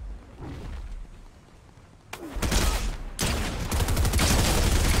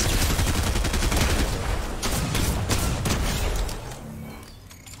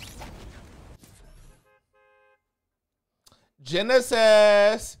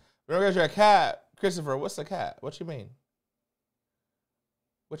 Genesis. We're gonna get you a cat. Christopher, what's a cat? What you mean?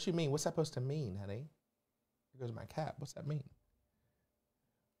 What you mean? What's that supposed to mean, honey? Here goes my cat. What's that mean?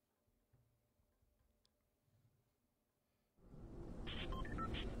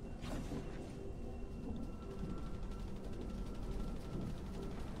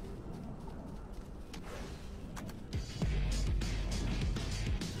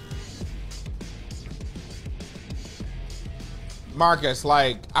 Marcus,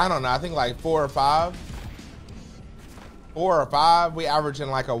 like, I don't know, I think like 4 or 5. 4 or 5. We averaging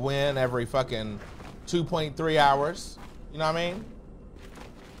like a win every fucking 2.3 hours. You know what I mean?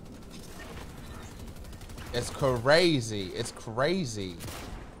 It's crazy. It's crazy.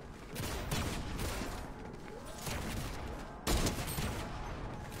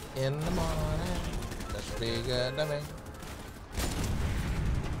 In the morning, that's pretty good to me.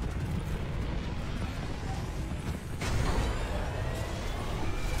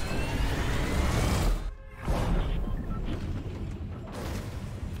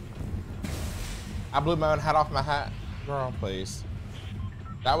 I blew my own hat off my hat. Girl, please.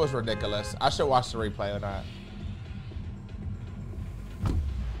 That was ridiculous. I should watch the replay of that.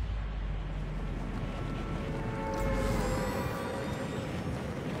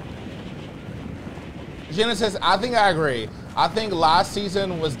 Genesis, I think I agree. I think last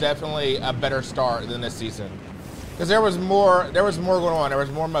season was definitely a better start than this season. Because there was more going on. There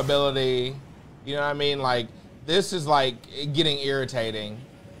was more mobility. You know what I mean? Like, this is like getting irritating.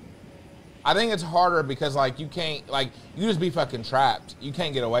 I think it's harder because like you can't, like you just be fucking trapped. You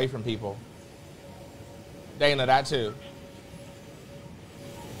can't get away from people. Dana, that too.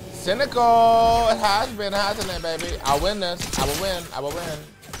 Cynical, it has been, hasn't it, baby? I'll win this. I will win. I will win.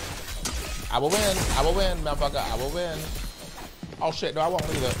 I will win. I will win, motherfucker. I will win. Oh shit, no, I won't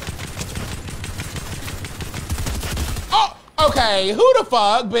leave it. Oh, okay. Who the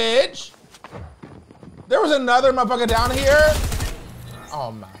fuck, bitch? There was another motherfucker down here.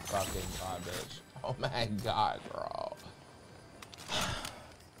 Oh my fucking god, bitch. Oh my god, girl.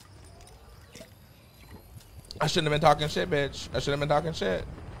 I shouldn't have been talking shit, bitch. I shouldn't have been talking shit.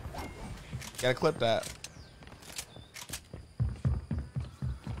 Gotta clip that.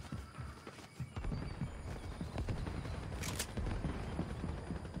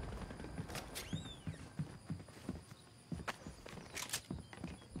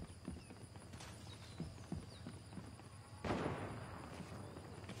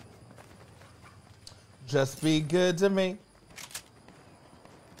 Just be good to me.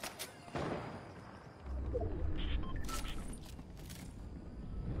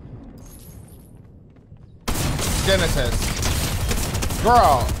 Genesis.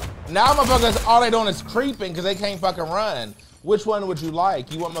 Girl, now motherfuckers, all they doing is creeping because they can't fucking run. Which one would you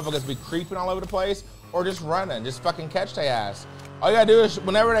like? You want motherfuckers to be creeping all over the place or just running? Just fucking catch their ass. All you gotta do is,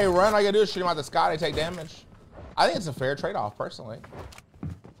 whenever they run, all you gotta do is shoot them out the sky, they take damage. I think it's a fair trade-off, personally.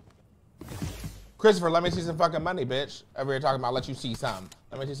 Christopher, let me see some fucking money, bitch. Over here talking about let you see some.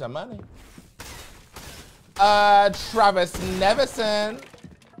 Let me see some money. Travis Nevison.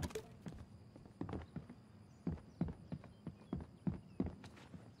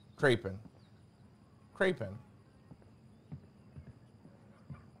 Creeping. Creeping.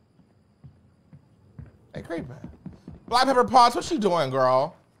 Hey, creeping. Black Pepper Potts, what you doing,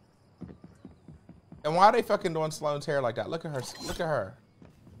 girl? And why are they fucking doing Sloane's hair like that? Look at her. Look at her.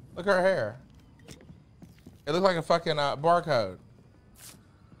 Look at her hair. It looks like a fucking barcode.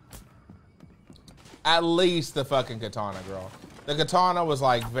 At least the fucking katana, girl. The katana was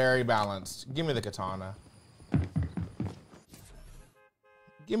like very balanced. Give me the katana.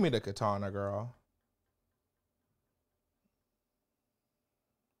 Give me the katana, girl.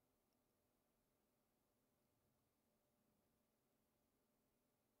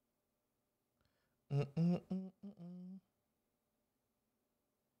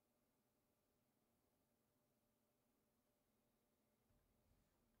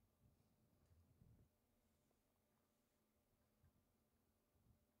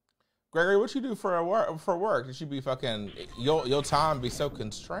 Gregory, what you do for work? You should be fucking your time be so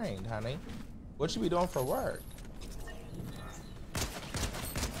constrained, honey. What you be doing for work?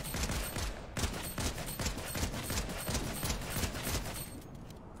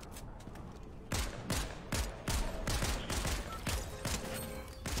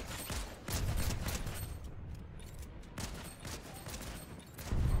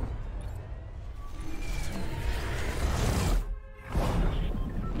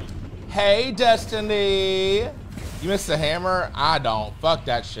 Hey, Destiny. You missed the hammer? I don't. Fuck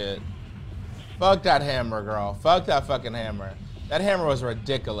that shit. Fuck that hammer, girl. Fuck that fucking hammer. That hammer was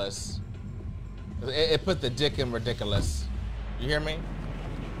ridiculous. It put the dick in ridiculous. You hear me?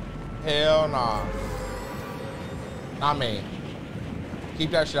 Hell nah. Not me.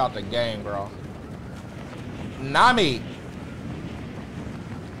 Keep that shit out the game, girl. Not me.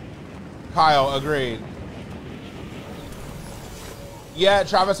 Kyle, agreed. Yeah,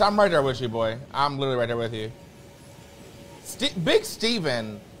 Travis, I'm right there with you, boy. I'm literally right there with you. Big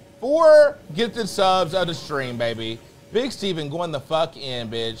Steven, 4 gifted subs of the stream, baby. Big Steven going the fuck in,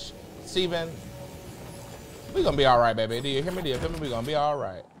 bitch. Steven, we gonna be all right, baby. Do you hear me? Do you feel me? We gonna be all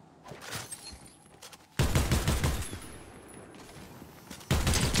right.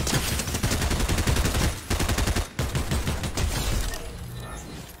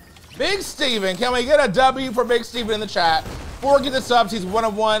 Big Steven, can we get a W for Big Steven in the chat? 4 gifted subs, he's 1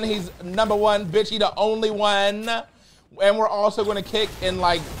 of 1. He's number 1, bitch, he the only one. And we're also gonna kick in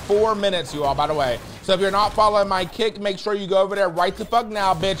like 4 minutes, you all, by the way. So if you're not following my kick, make sure you go over there right the fuck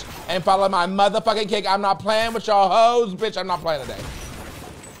now, bitch, and follow my motherfucking kick. I'm not playing with y'all hoes, bitch, I'm not playing today.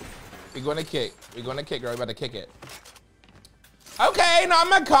 We're gonna kick. We're gonna kick, girl, we're about to kick it. Okay, now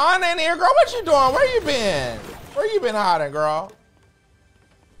I'm a con in here, girl, what you doing? Where you been? Where you been hiding, girl?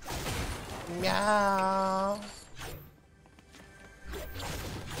 Meow.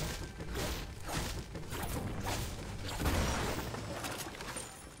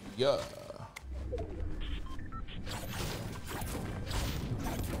 Yeah.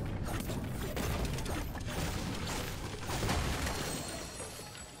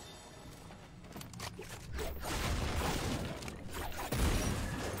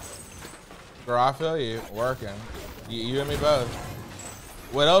 Girl, I feel you. Working. You and me both.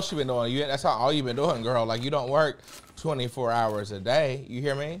 What else you been doing? That's not all you been doing, girl. Like, you don't work 24 hours a day. You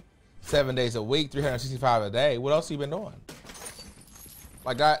hear me? 7 days a week, 365 a day. What else you been doing?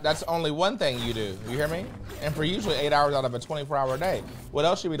 Like, that's only one thing you do. You hear me? And for usually 8 hours out of a 24-hour day. What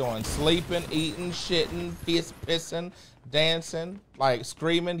else you be doing? Sleeping, eating, shitting, pissing, dancing, like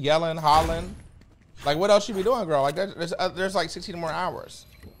screaming, yelling, hollering. Like, what else you be doing, girl? Like, there's like 16 more hours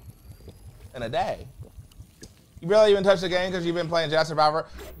in a day. You barely even touched the game because you've been playing Jazz Survivor.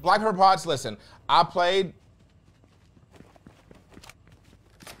 Black Pepper Pots, listen, I played.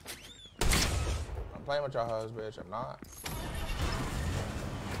 I'm playing with y'all hoes, bitch. I'm not.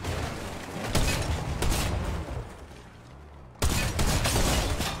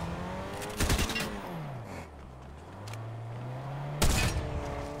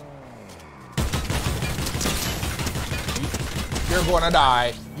 You're going to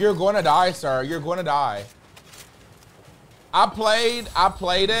die. You're going to die, sir. You're going to die. I played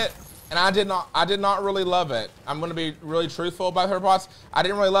it, and I did not really love it. I'm going to be really truthful about her bots. I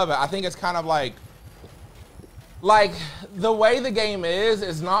didn't really love it. I think it's kind of like the way the game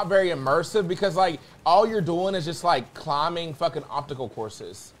is not very immersive because like all you're doing is just like climbing fucking obstacle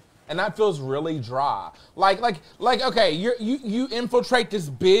courses. And that feels really dry. Like okay, you infiltrate this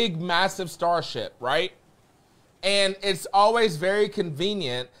big massive starship, right? And it's always very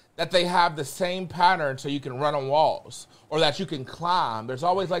convenient that they have the same pattern so you can run on walls or that you can climb. There's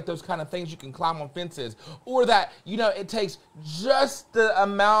always like those kind of things you can climb on fences or that, you know, it takes just the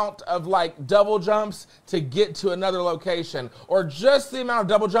amount of like double jumps to get to another location or just the amount of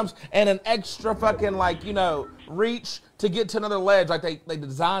double jumps and an extra fucking like, you know, reach to get to another ledge. Like they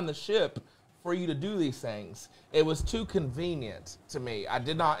designed the ship for you to do these things. It was too convenient to me. I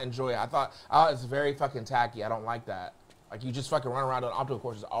did not enjoy it. I thought, oh, it's very fucking tacky. I don't like that. Like, you just fucking run around doing obstacle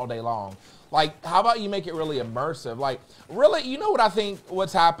courses all day long. Like, how about you make it really immersive? Like, really, you know what I think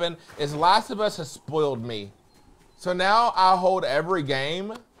what's happened is Last of Us has spoiled me. So now I hold every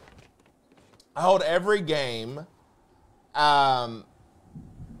game, like,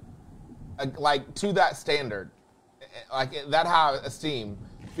 to that standard. Like, that high esteem.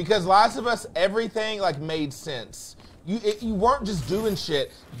 Because Last of Us, everything, like, made sense. You weren't just doing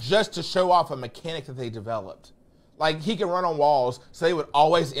shit just to show off a mechanic that they developed. Like, he can run on walls, so they would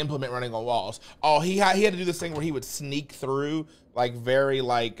always implement running on walls. Oh, he had to do this thing where he would sneak through, like, very,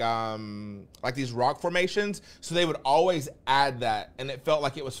 like these rock formations. So they would always add that, and it felt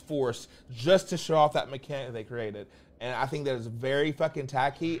like it was forced just to show off that mechanic they created. And I think that is very fucking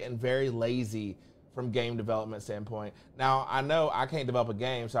tacky and very lazy from game development standpoint. Now, I know I can't develop a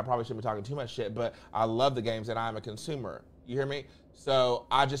game, so I probably shouldn't be talking too much shit, but I love the games and I'm a consumer. You hear me? So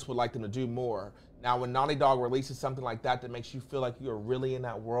I just would like them to do more. Now, when Naughty Dog releases something like that that makes you feel like you're really in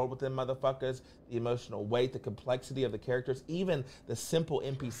that world with them motherfuckers, the emotional weight, the complexity of the characters, even the simple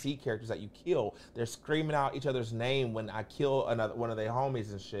NPC characters that you kill, they're screaming out each other's name when I kill one of their homies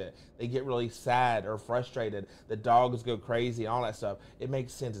and shit. They get really sad or frustrated. The dogs go crazy and all that stuff. It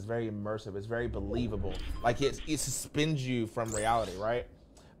makes sense. It's very immersive. It's very believable. Like, it suspends you from reality, right?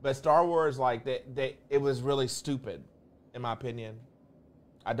 But Star Wars, like, it was really stupid, in my opinion.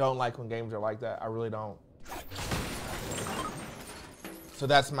 I don't like when games are like that. I really don't. So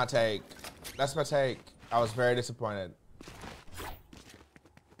that's my take. That's my take. I was very disappointed.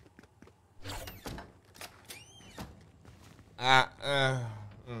 Or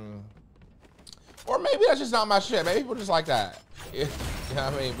maybe that's just not my shit. Maybe people just like that. You know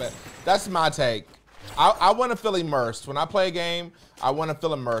what I mean? But that's my take. I want to feel immersed. When I play a game, I want to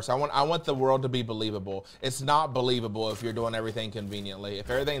feel immersed. I want the world to be believable. It's not believable if you're doing everything conveniently. If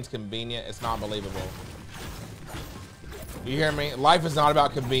everything's convenient, it's not believable. You hear me? Life is not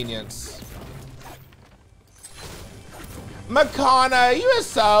about convenience. Makana, you are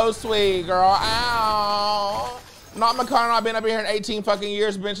so sweet, girl. Ow. Not Makana. I've been up here in 18 fucking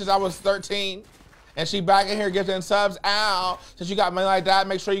years, bitch, since I was 13. And she back in here gifting subs. Ow. Since you got money like that,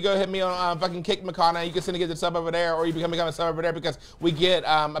 make sure you go hit me on fucking Kick Makana. You can send a gifted sub over there, or you become a sub over there because we get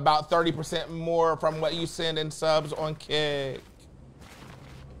about 30% more from what you send in subs on Kick.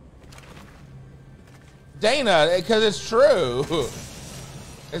 Dana, because it's true.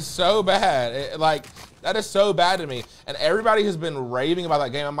 It's so bad. That is so bad to me. And everybody has been raving about that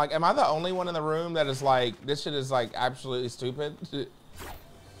game. I'm like, am I the only one in the room that is like, this shit is like absolutely stupid?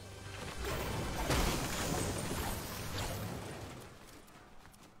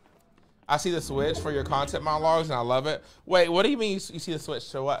 I see the switch for your content monologues and I love it. Wait, what do you mean you see the switch?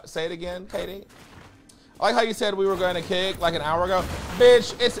 So what? Say it again, Katie. I like how you said we were going to Kick like an hour ago.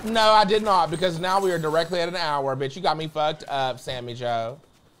 Bitch, no, I did not, because now we are directly at an hour. Bitch, you got me fucked up, Sammy Joe.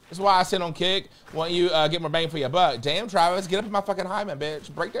 That's why I sit on Kick. Want you get more bang for your buck. Damn, Travis, get up in my fucking hymen, bitch.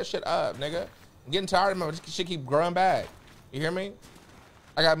 Break that shit up, nigga. I'm getting tired of my shit keep growing back. You hear me?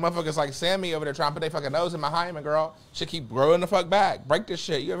 I got motherfuckers like Sammy over there trying to put their fucking nose in my hymen, girl. Shit keep growing the fuck back. Break this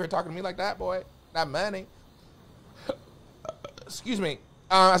shit. You ever here talking to me like that, boy? Not money. Excuse me.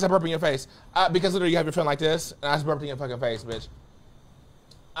 I said burp in your face. Because literally you have your friend like this, and I just burped in your fucking face, bitch.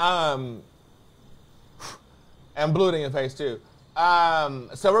 And blew it in your face too.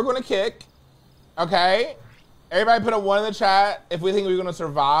 So we're gonna kick, okay? Everybody put a 1 in the chat if we think we're gonna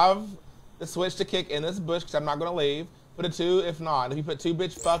survive the switch to kick in this bush, because I'm not gonna leave. Put a 2 if not. And if you put 2,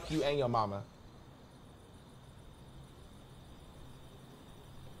 bitch, fuck you and your mama.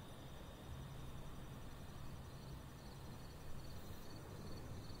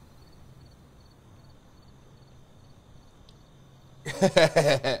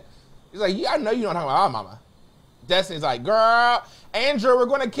 He's like, yeah, I know you don't talk about my mama. Destiny's like, girl, Andrew, we're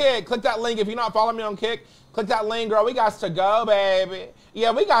gonna kick. Click that link. If you're not following me on Kick, click that link, girl. We got to go, baby.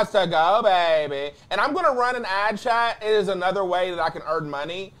 Yeah, we got to go, baby. And I'm gonna run an ad chat. It is another way that I can earn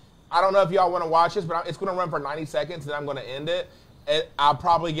money. I don't know if y'all wanna watch this, but it's gonna run for 90 seconds, and then I'm gonna end it. I'll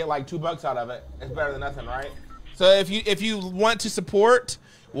probably get like $2 out of it. It's better than nothing, right? So if you want to support,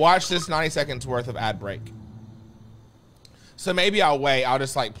 watch this 90 seconds worth of ad break. So maybe I'll wait. I'll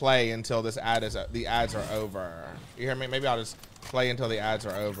just like play until the ads are over. You hear me? Maybe I'll just play until the ads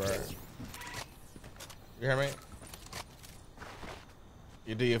are over. You hear me?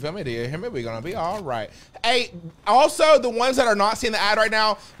 Do you feel me? Do you hear me? We're gonna be all right. Hey, also the ones that are not seeing the ad right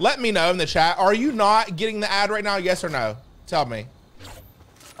now, let me know in the chat. Are you not getting the ad right now? Yes or no? Tell me.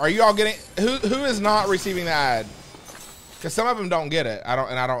 Are you all getting? Who is not receiving the ad? Because some of them don't get it. I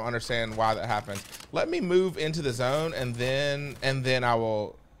don't understand why that happens. Let me move into the zone and then I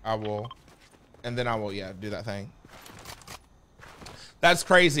will yeah, do that thing. That's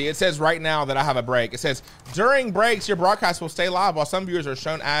crazy. It says right now that I have a break. It says during breaks your broadcast will stay live while some viewers are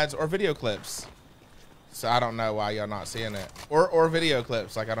shown ads or video clips. So I don't know why y'all not seeing it. Or video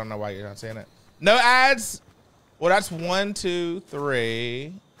clips. Like I don't know why you're not seeing it. No ads? Well, that's 1, 2,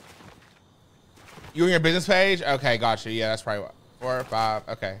 3. You on your business page? Okay, gotcha. Yeah, that's probably what. 4, 5.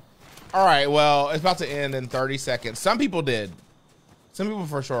 Okay. All right. Well, it's about to end in 30 seconds. Some people did. Some people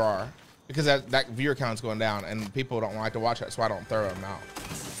for sure are, because that viewer count's going down, and people don't like to watch it, so I don't throw them out.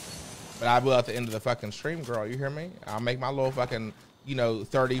 But I will at the end of the fucking stream, girl. You hear me? I'll make my little fucking,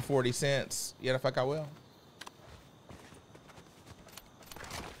 30, 40 cents. Yeah, the fuck I will.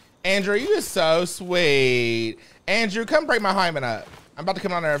 Andrew, you is so sweet. Andrew, come break my hymen up. I'm about to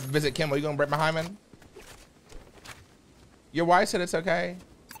come on there and visit Kimball. You gonna break my hymen? Your wife said it's okay.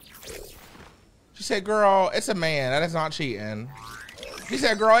 She said, girl, it's a man. That is not cheating. She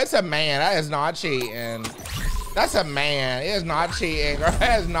said, girl, it's a man. That is not cheating. That's a man. It is not cheating, girl.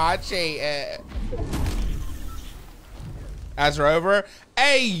 That is not cheating. As we're over.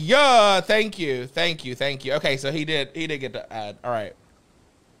 Hey, yeah. Thank you. Thank you. Thank you. Okay, so he did get the ad. All right.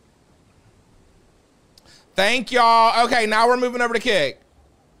 Thank y'all. Okay, now we're moving over to Kick.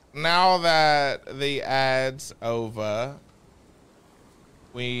 Now that the ad's over,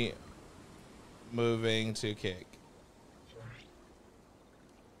 we moving to Kick.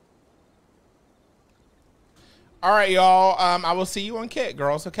 All right, y'all. I will see you on Kick,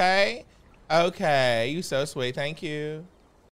 girls, okay? Okay, you so sweet. Thank you.